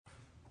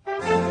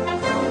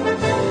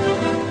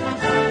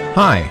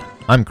Hi,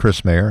 I'm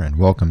Chris Mayer, and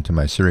welcome to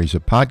my series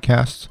of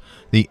podcasts,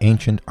 The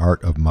Ancient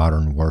Art of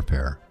Modern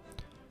Warfare.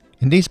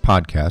 In these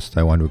podcasts,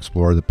 I want to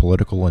explore the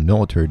political and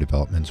military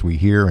developments we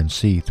hear and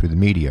see through the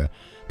media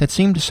that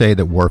seem to say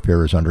that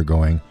warfare is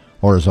undergoing,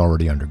 or has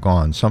already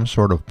undergone, some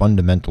sort of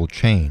fundamental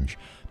change,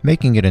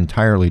 making it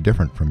entirely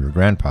different from your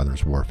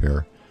grandfather's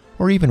warfare,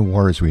 or even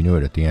war as we knew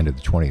it at the end of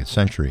the 20th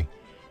century,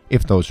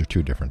 if those are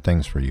two different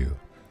things for you.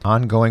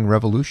 Ongoing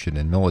revolution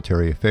in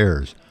military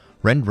affairs,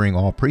 rendering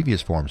all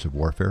previous forms of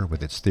warfare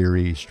with its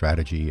theory,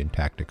 strategy, and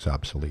tactics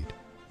obsolete.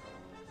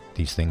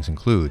 These things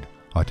include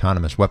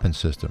autonomous weapon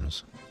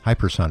systems,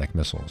 hypersonic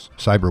missiles,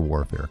 cyber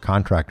warfare,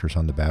 contractors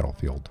on the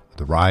battlefield,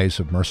 the rise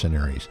of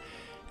mercenaries,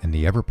 and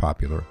the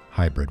ever-popular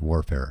hybrid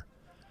warfare.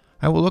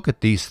 I will look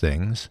at these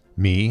things,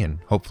 me and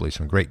hopefully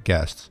some great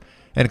guests,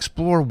 and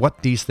explore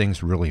what these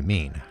things really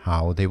mean,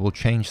 how they will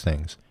change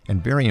things,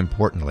 and very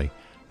importantly,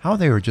 how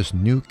they are just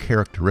new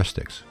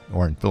characteristics,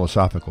 or in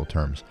philosophical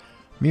terms,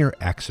 mere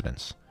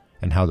accidents,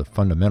 and how the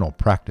fundamental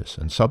practice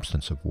and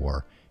substance of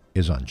war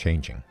is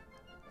unchanging.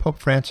 Pope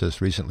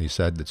Francis recently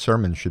said that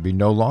sermons should be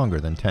no longer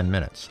than 10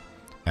 minutes.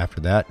 After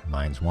that,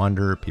 minds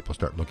wander, people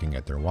start looking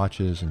at their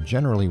watches, and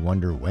generally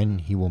wonder when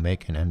he will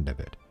make an end of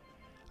it.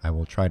 I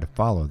will try to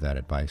follow that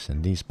advice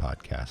in these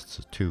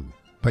podcasts too.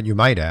 But you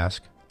might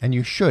ask, and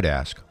you should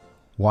ask,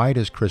 why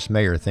does Chris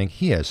Mayer think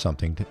he has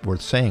something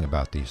worth saying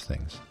about these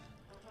things?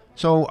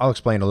 So I'll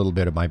explain a little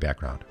bit of my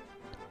background.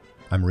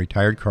 I'm a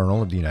retired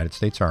colonel of the United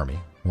States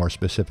Army, more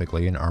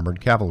specifically an armored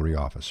cavalry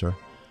officer,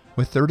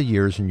 with 30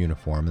 years in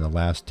uniform and the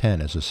last 10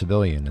 as a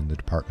civilian in the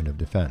Department of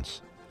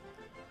Defense.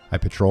 I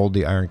patrolled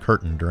the Iron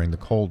Curtain during the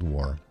Cold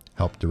War,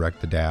 helped direct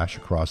the dash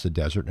across the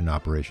desert in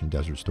Operation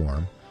Desert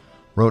Storm,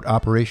 wrote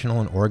operational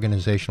and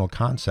organizational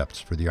concepts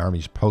for the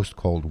Army's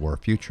post-Cold War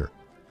future,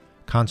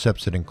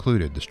 concepts that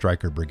included the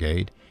Stryker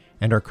Brigade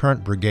and our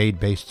current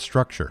brigade-based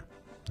structure,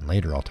 and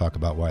later I'll talk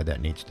about why that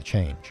needs to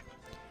change.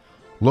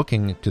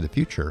 Looking to the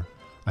future,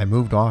 I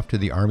moved off to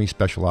the Army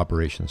Special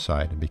Operations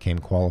side and became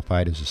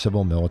qualified as a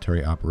Civil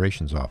Military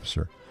Operations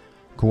Officer,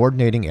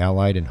 coordinating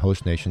Allied and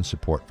host nation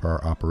support for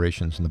our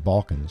operations in the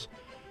Balkans,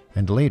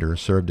 and later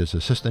served as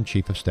Assistant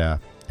Chief of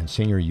Staff and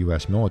Senior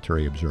U.S.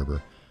 Military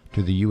Observer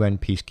to the UN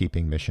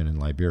Peacekeeping Mission in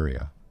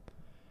Liberia.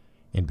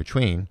 In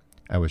between,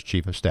 I was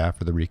Chief of Staff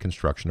for the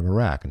reconstruction of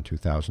Iraq in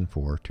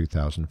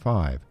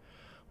 2004-2005,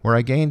 where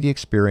I gained the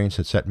experience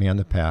that set me on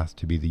the path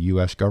to be the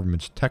U.S.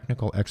 government's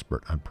technical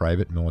expert on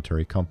private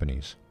military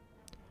companies.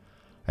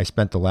 I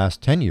spent the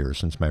last 10 years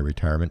since my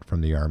retirement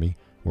from the Army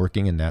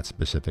working in that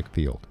specific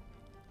field.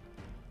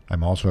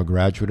 I'm also a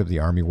graduate of the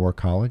Army War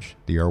College,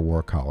 the Air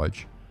War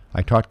College.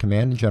 I taught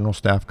Command and General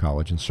Staff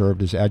College and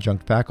served as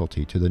adjunct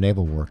faculty to the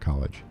Naval War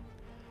College.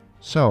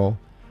 So,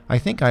 I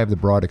think I have the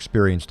broad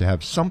experience to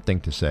have something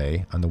to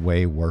say on the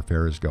way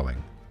warfare is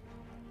going.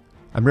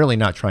 I'm really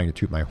not trying to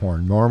toot my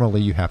horn.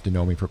 Normally, you have to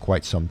know me for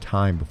quite some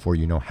time before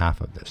you know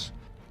half of this.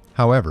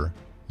 However,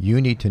 you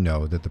need to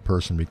know that the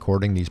person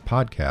recording these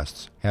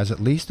podcasts has at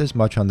least as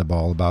much on the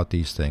ball about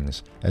these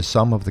things as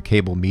some of the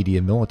cable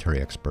media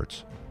military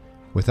experts,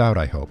 without,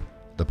 I hope,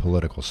 the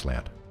political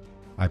slant.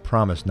 I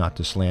promise not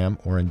to slam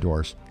or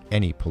endorse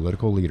any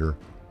political leader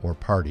or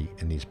party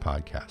in these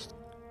podcasts.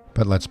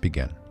 But let's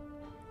begin.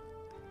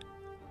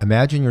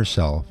 Imagine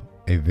yourself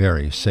a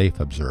very safe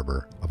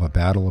observer of a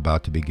battle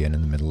about to begin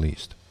in the Middle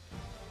East.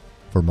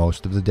 For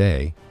most of the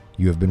day,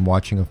 you have been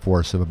watching a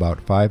force of about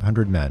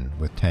 500 men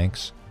with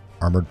tanks,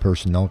 armored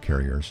personnel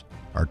carriers,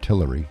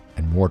 artillery,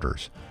 and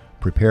mortars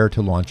prepare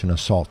to launch an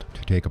assault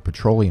to take a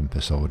petroleum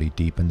facility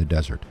deep in the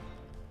desert.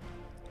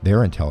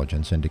 Their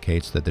intelligence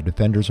indicates that the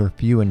defenders are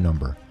few in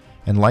number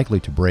and likely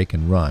to break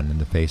and run in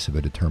the face of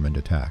a determined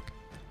attack.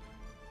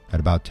 At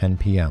about 10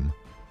 p.m.,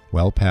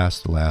 well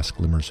past the last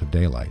glimmers of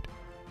daylight,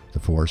 the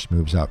force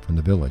moves out from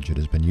the village it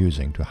has been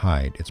using to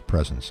hide its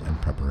presence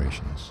and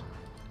preparations.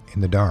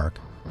 In the dark,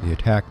 the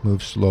attack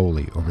moves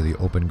slowly over the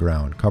open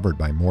ground covered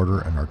by mortar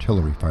and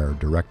artillery fire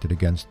directed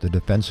against the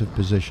defensive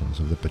positions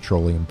of the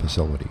petroleum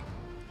facility.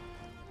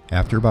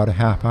 After about a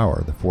half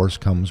hour, the force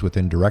comes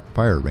within direct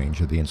fire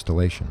range of the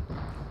installation.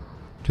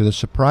 To the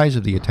surprise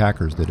of the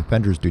attackers, the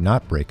defenders do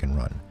not break and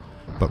run,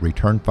 but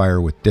return fire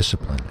with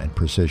discipline and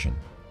precision.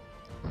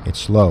 It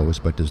slows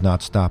but does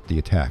not stop the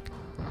attack.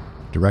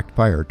 Direct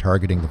fire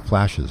targeting the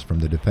flashes from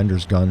the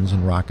defenders' guns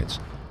and rockets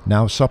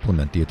now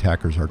supplement the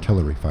attackers'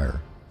 artillery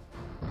fire.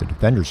 The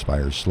defenders'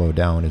 fires slow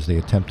down as they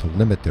attempt to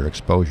limit their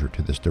exposure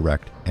to this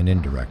direct and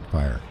indirect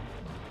fire.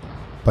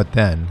 But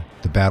then,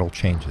 the battle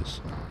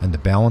changes, and the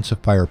balance of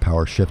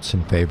firepower shifts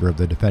in favor of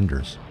the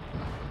defenders.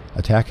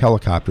 Attack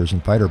helicopters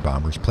and fighter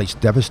bombers place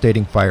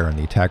devastating fire on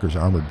the attackers'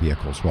 armored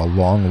vehicles while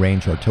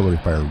long-range artillery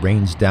fire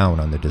rains down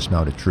on the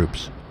dismounted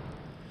troops.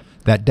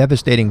 That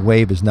devastating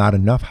wave is not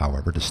enough,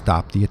 however, to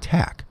stop the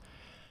attack.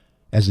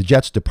 As the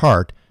jets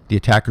depart, the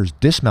attackers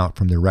dismount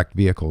from their wrecked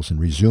vehicles and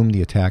resume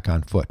the attack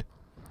on foot.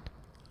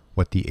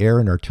 What the air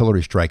and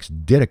artillery strikes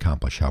did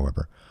accomplish,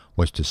 however,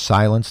 was to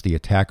silence the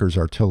attackers'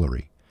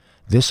 artillery.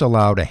 This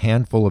allowed a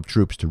handful of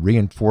troops to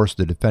reinforce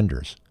the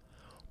defenders.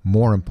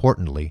 More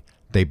importantly,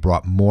 they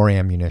brought more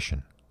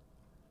ammunition.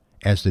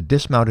 As the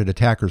dismounted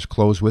attackers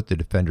close with the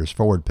defenders'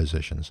 forward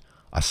positions,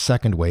 a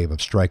second wave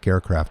of strike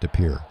aircraft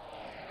appear,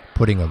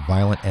 putting a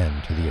violent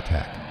end to the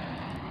attack.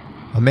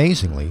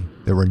 Amazingly,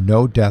 there were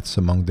no deaths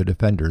among the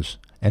defenders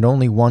and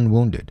only one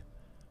wounded.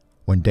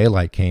 When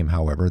daylight came,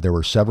 however, there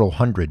were several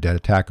hundred dead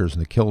attackers in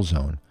the kill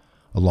zone,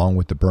 along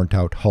with the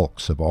burnt-out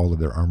hulks of all of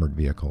their armored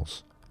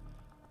vehicles.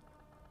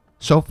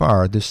 So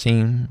far, this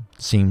scene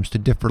seems to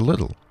differ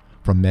little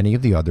from many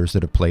of the others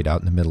that have played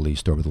out in the Middle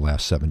East over the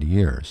last 70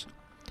 years.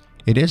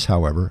 It is,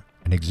 however,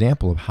 an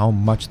example of how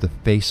much the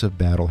face of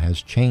battle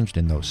has changed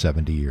in those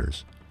 70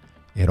 years.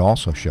 It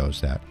also shows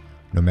that,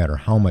 no matter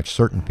how much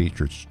certain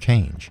features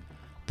change,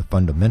 the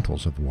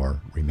fundamentals of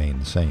war remain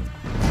the same.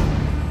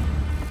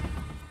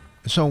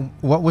 So,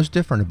 what was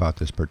different about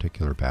this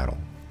particular battle?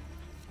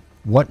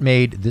 What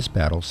made this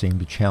battle seem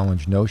to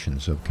challenge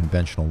notions of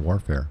conventional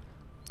warfare?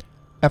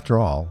 After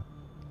all,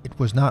 it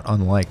was not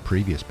unlike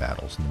previous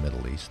battles in the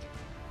Middle East,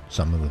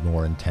 some of the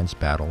more intense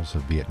battles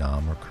of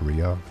Vietnam or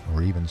Korea,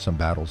 or even some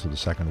battles of the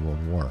Second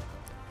World War.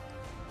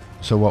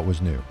 So what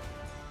was new?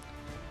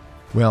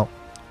 Well,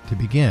 to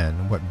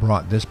begin, what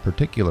brought this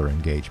particular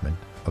engagement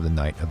of the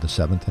night of the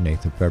 7th and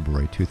 8th of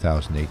February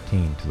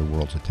 2018 to the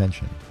world's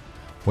attention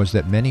was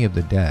that many of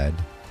the dead,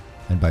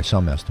 and by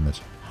some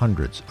estimates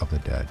hundreds of the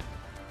dead,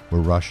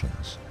 were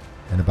Russians,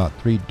 and about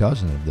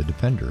 36 of the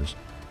defenders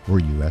were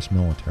U.S.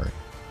 military.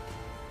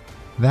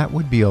 That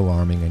would be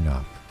alarming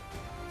enough.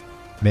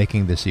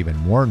 Making this even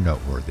more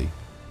noteworthy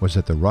was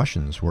that the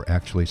Russians were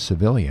actually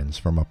civilians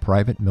from a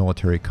private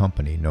military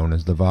company known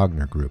as the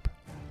Wagner Group.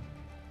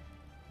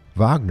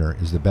 Wagner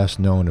is the best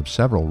known of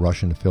several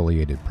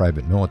Russian-affiliated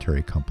private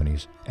military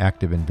companies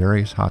active in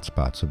various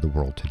hotspots of the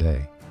world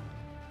today.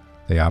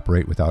 They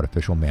operate without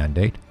official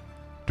mandate,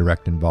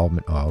 direct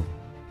involvement of,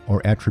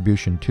 or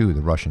attribution to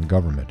the Russian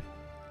government,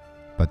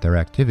 but their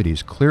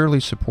activities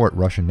clearly support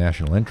Russian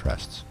national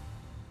interests.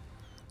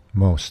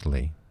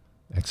 Mostly,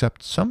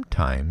 except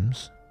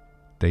sometimes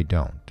they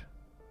don't.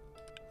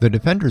 The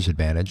defenders'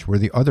 advantage were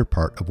the other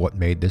part of what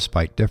made this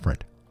fight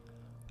different.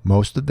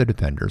 Most of the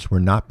defenders were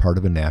not part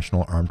of a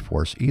national armed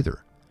force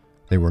either.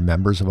 They were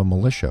members of a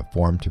militia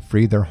formed to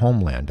free their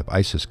homeland of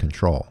ISIS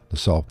control, the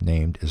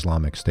self-named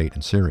Islamic State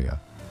in Syria.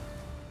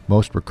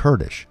 Most were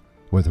Kurdish,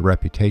 with a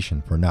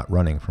reputation for not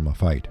running from a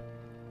fight.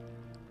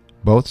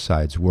 Both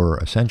sides were,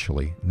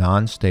 essentially,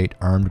 non-state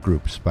armed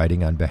groups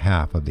fighting on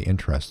behalf of the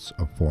interests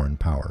of foreign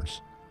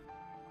powers.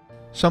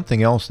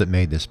 Something else that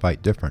made this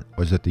fight different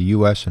was that the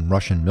U.S. and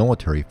Russian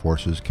military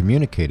forces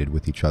communicated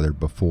with each other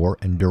before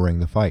and during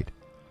the fight.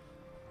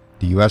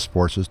 The U.S.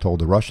 forces told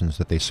the Russians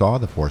that they saw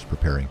the force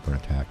preparing for an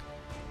attack,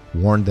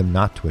 warned them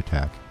not to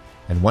attack,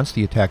 and once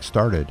the attack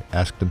started,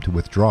 asked them to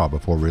withdraw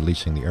before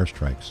releasing the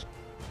airstrikes.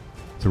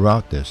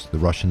 Throughout this, the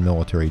Russian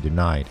military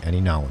denied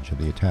any knowledge of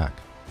the attack.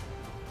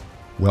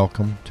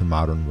 Welcome to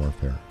modern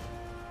warfare,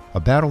 a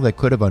battle that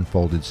could have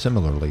unfolded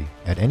similarly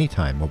at any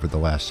time over the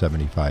last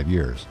 75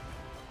 years,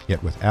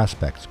 yet with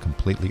aspects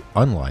completely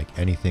unlike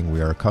anything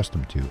we are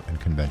accustomed to in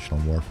conventional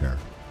warfare.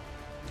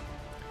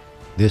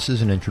 This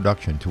is an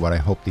introduction to what I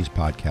hope these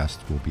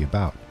podcasts will be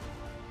about.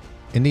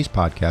 In these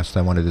podcasts,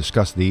 I want to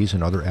discuss these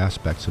and other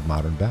aspects of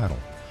modern battle,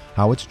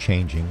 how it's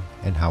changing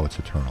and how it's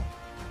eternal.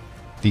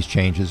 These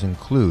changes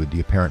include the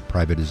apparent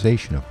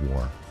privatization of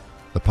war,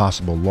 the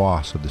possible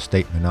loss of the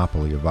state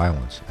monopoly of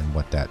violence, and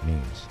what that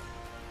means.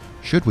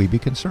 Should we be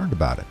concerned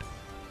about it?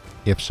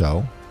 If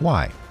so,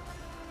 why?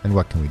 And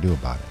what can we do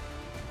about it?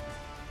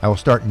 I will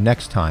start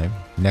next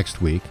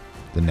week,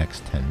 the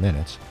next 10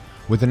 minutes,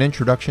 with an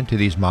introduction to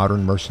these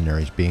modern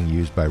mercenaries being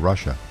used by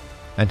Russia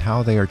and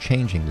how they are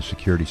changing the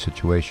security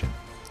situation.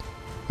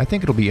 I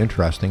think it'll be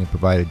interesting and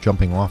provide a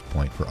jumping off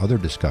point for other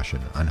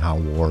discussion on how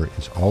war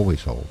is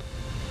always old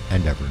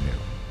and ever new.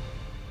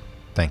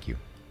 Thank you.